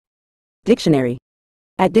Dictionary.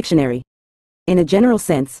 At dictionary. In a general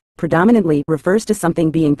sense, predominantly refers to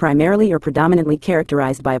something being primarily or predominantly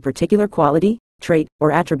characterized by a particular quality, trait,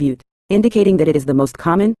 or attribute, indicating that it is the most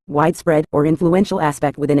common, widespread, or influential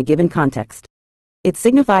aspect within a given context. It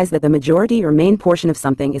signifies that the majority or main portion of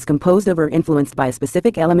something is composed of or influenced by a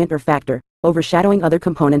specific element or factor, overshadowing other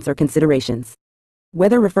components or considerations.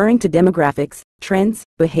 Whether referring to demographics, trends,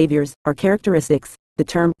 behaviors, or characteristics, the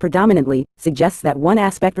term predominantly suggests that one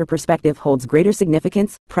aspect or perspective holds greater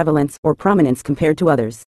significance, prevalence, or prominence compared to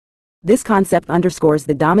others. This concept underscores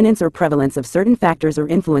the dominance or prevalence of certain factors or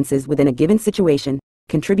influences within a given situation,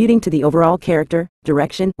 contributing to the overall character,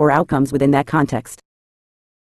 direction, or outcomes within that context.